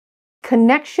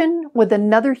Connection with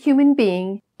another human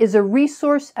being is a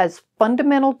resource as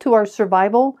fundamental to our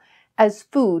survival as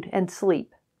food and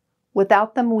sleep.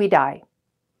 Without them, we die.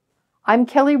 I'm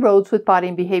Kelly Rhodes with Body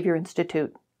and Behavior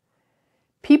Institute.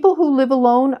 People who live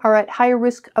alone are at higher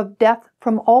risk of death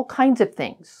from all kinds of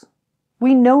things.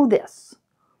 We know this.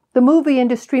 The movie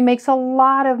industry makes a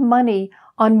lot of money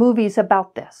on movies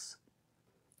about this.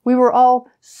 We were all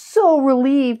so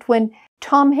relieved when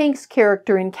Tom Hanks'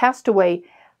 character in Castaway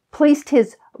placed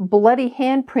his bloody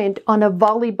handprint on a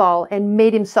volleyball and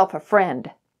made himself a friend.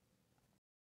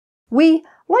 We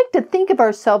like to think of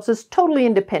ourselves as totally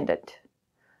independent.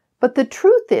 But the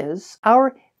truth is,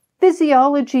 our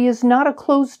physiology is not a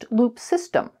closed-loop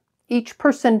system, each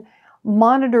person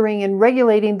monitoring and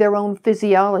regulating their own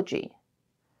physiology.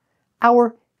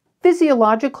 Our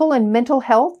physiological and mental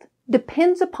health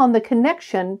depends upon the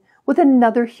connection with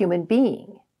another human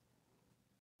being.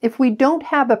 If we don't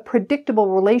have a predictable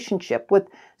relationship with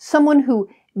someone who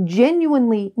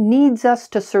genuinely needs us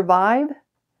to survive,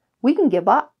 we can give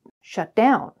up, shut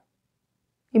down,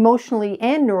 emotionally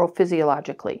and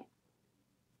neurophysiologically.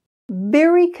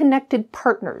 Very connected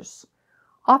partners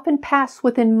often pass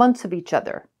within months of each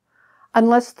other,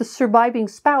 unless the surviving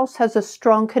spouse has a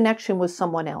strong connection with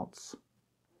someone else.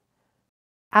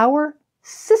 Our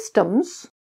systems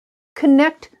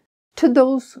connect to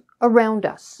those around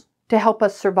us to help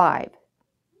us survive.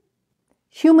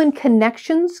 Human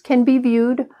connections can be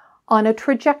viewed on a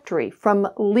trajectory from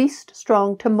least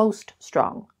strong to most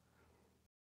strong.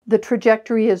 The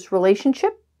trajectory is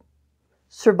relationship,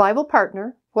 survival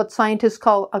partner, what scientists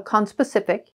call a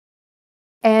conspecific,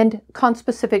 and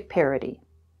conspecific parity.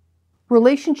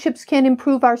 Relationships can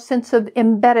improve our sense of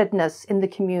embeddedness in the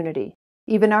community,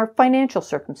 even our financial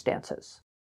circumstances.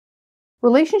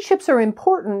 Relationships are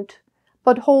important,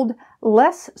 but hold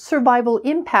less survival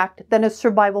impact than a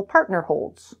survival partner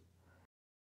holds.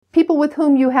 People with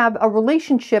whom you have a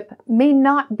relationship may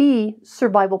not be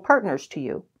survival partners to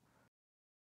you.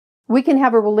 We can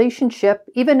have a relationship,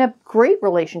 even a great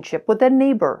relationship, with a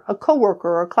neighbor, a coworker,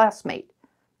 or a classmate,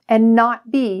 and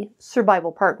not be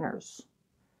survival partners.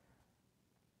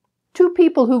 Two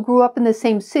people who grew up in the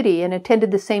same city and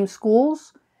attended the same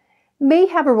schools may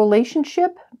have a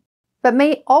relationship, but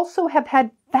may also have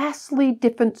had vastly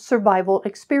different survival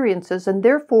experiences and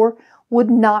therefore would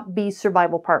not be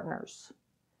survival partners.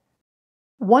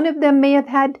 One of them may have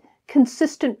had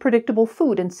consistent, predictable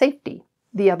food and safety,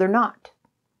 the other not.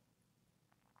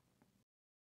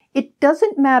 It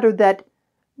doesn't matter that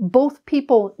both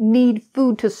people need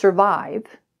food to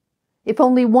survive if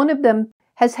only one of them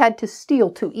has had to steal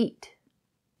to eat.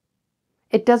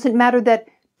 It doesn't matter that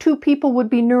two people would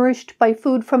be nourished by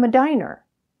food from a diner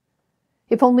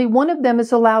if only one of them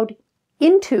is allowed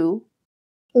into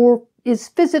or is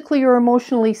physically or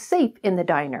emotionally safe in the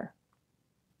diner.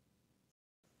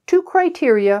 Two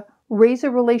criteria raise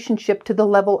a relationship to the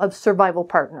level of survival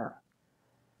partner.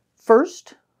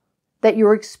 First, that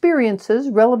your experiences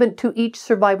relevant to each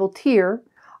survival tier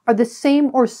are the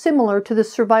same or similar to the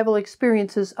survival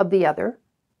experiences of the other.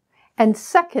 And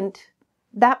second,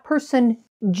 that person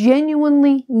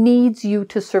genuinely needs you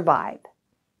to survive.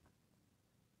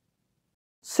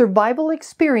 Survival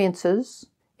experiences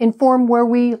inform where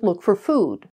we look for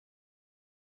food,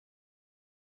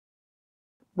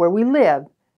 where we live,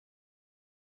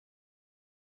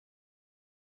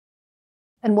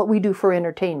 and what we do for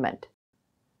entertainment.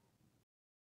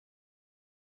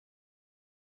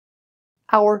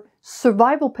 Our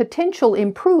survival potential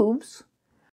improves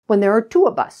when there are two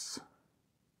of us.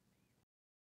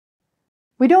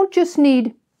 We don't just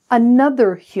need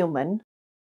another human.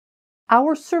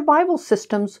 Our survival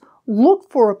systems look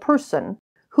for a person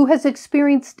who has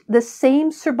experienced the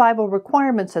same survival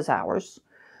requirements as ours,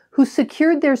 who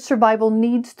secured their survival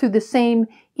needs through the same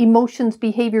emotions,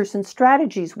 behaviors, and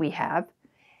strategies we have,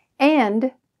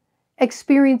 and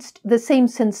experienced the same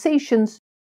sensations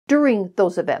during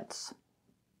those events.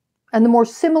 And the more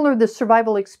similar the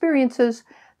survival experiences,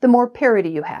 the more parity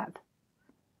you have.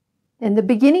 In the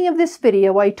beginning of this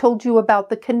video, I told you about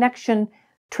the connection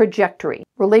trajectory,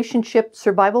 relationship,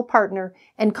 survival partner,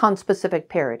 and conspecific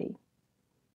parity.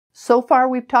 So far,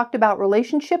 we've talked about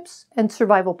relationships and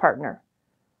survival partner.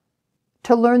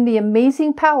 To learn the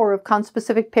amazing power of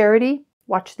conspecific parity,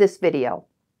 watch this video.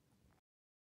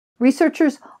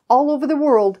 Researchers all over the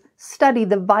world study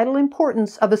the vital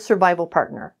importance of a survival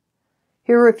partner.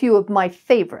 Here are a few of my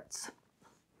favorites.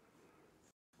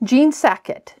 Jean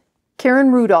Sackett,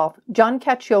 Karen Rudolph, John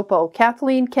Cacioppo,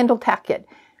 Kathleen Kendall-Tackett,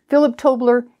 Philip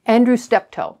Tobler, Andrew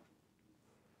Steptoe.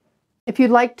 If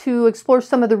you'd like to explore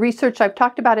some of the research I've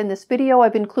talked about in this video,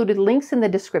 I've included links in the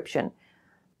description.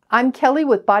 I'm Kelly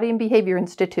with Body and Behavior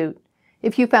Institute.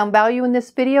 If you found value in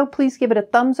this video, please give it a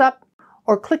thumbs up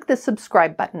or click the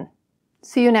subscribe button.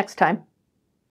 See you next time.